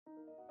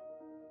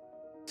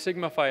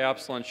Sigma Phi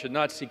Epsilon should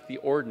not seek the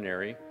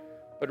ordinary,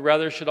 but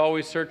rather should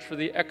always search for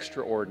the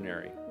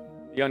extraordinary,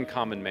 the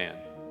uncommon man.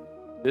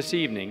 This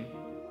evening,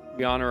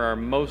 we honor our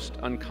most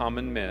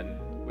uncommon men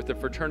with the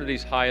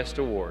fraternity's highest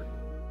award,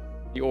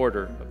 the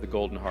Order of the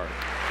Golden Heart.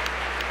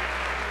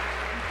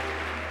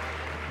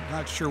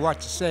 Not sure what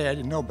to say. I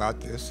didn't know about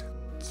this.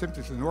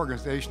 Simply it's an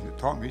organization that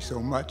taught me so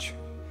much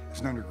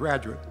as an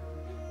undergraduate,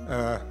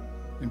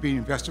 and being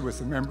invested with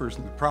the members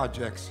and the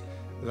projects,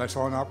 that I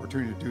saw an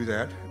opportunity to do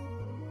that.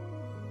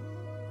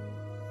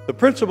 The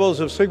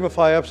principles of Sigma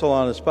Phi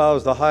Epsilon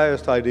espouse the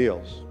highest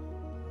ideals.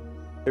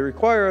 They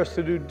require us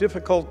to do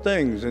difficult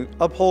things and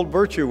uphold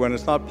virtue when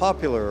it's not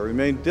popular,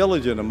 remain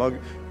diligent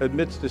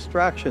amidst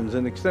distractions,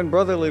 and extend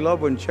brotherly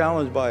love when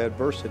challenged by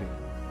adversity.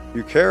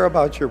 You care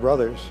about your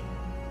brothers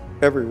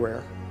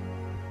everywhere.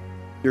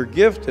 Your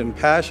gift and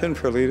passion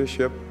for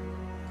leadership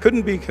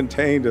couldn't be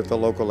contained at the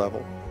local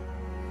level.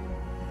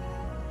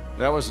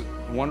 That was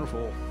a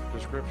wonderful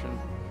description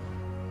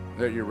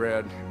that you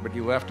read, but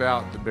you left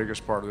out the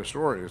biggest part of the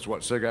story. It's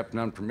what Sig Ep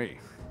done for me.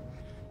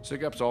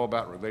 Sig Ep's all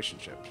about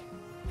relationships.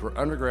 For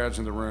undergrads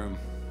in the room,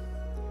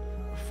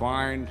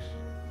 find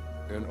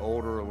an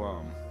older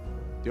alum.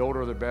 The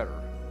older the better,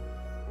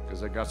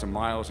 because they got some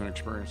miles and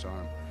experience on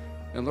them,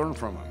 and learn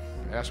from them.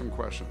 Ask them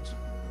questions.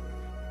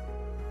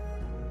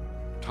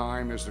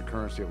 Time is the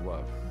currency of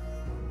love,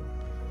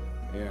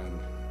 and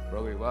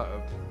brotherly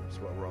love is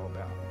what we're all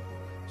about.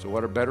 So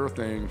what a better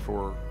thing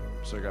for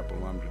Sig Ep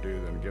alum to do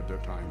than give their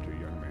time to a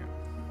young man.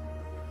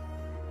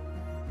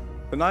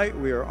 Tonight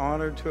we are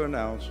honored to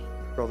announce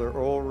Brother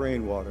Earl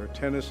Rainwater,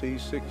 Tennessee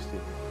 60,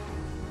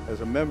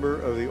 as a member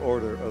of the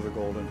Order of the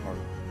Golden Heart.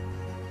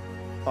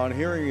 On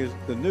hearing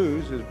the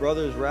news, his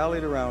brothers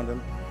rallied around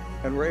him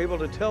and were able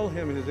to tell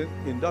him his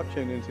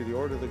induction into the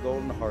Order of the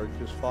Golden Heart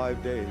just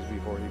 5 days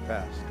before he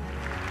passed.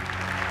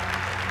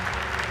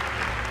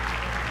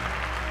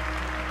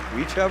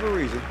 We each have a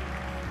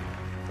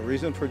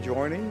reason for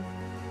joining,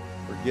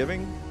 for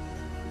giving,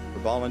 for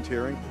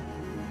volunteering.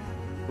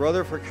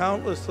 Brother, for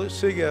countless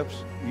Sig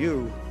Eps,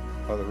 you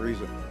are the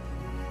reason.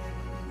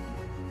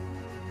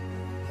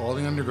 All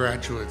the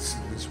undergraduates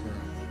in this room,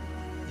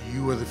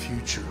 you are the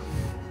future.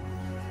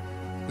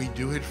 We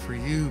do it for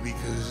you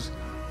because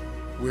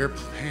we're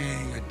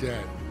paying a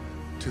debt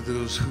to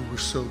those who were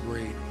so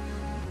great.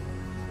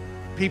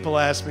 People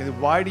ask me,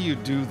 why do you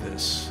do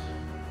this?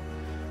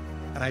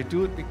 And I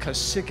do it because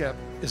Sig Ep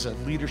is a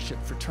leadership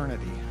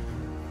fraternity.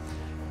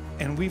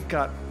 And we've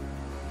got,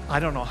 I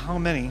don't know how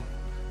many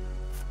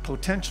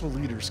potential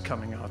leaders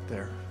coming out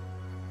there.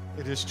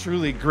 It is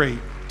truly great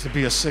to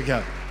be a Sig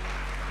Ep.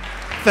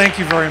 Thank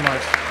you very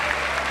much.